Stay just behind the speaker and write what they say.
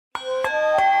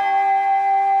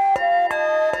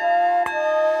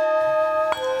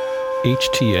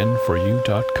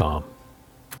HTN4U.com.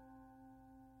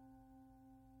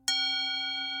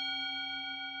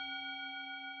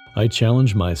 I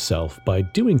challenge myself by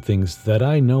doing things that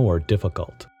I know are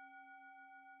difficult.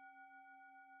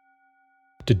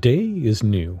 Today is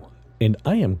new, and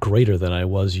I am greater than I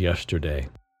was yesterday.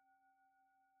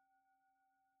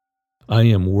 I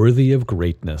am worthy of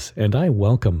greatness, and I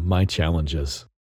welcome my challenges.